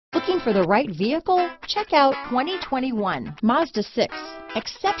Looking for the right vehicle? Check out 2021 Mazda 6.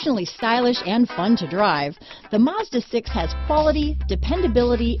 Exceptionally stylish and fun to drive, the Mazda 6 has quality,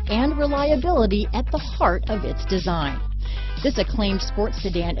 dependability, and reliability at the heart of its design. This acclaimed sports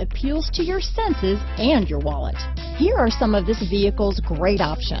sedan appeals to your senses and your wallet. Here are some of this vehicle's great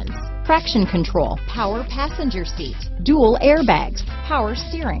options: traction control, power passenger seat, dual airbags, power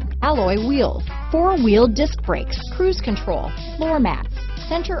steering, alloy wheels, four-wheel disc brakes, cruise control, floor mats,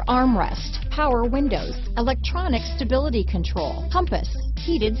 center armrest, power windows, electronic stability control, compass,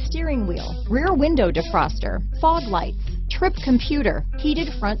 heated steering wheel, rear window defroster, fog lights, trip computer, heated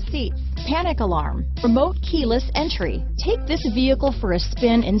front seats, panic alarm, remote keyless entry. Take this vehicle for a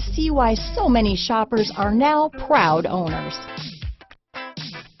spin and see why so many shoppers are now proud owners.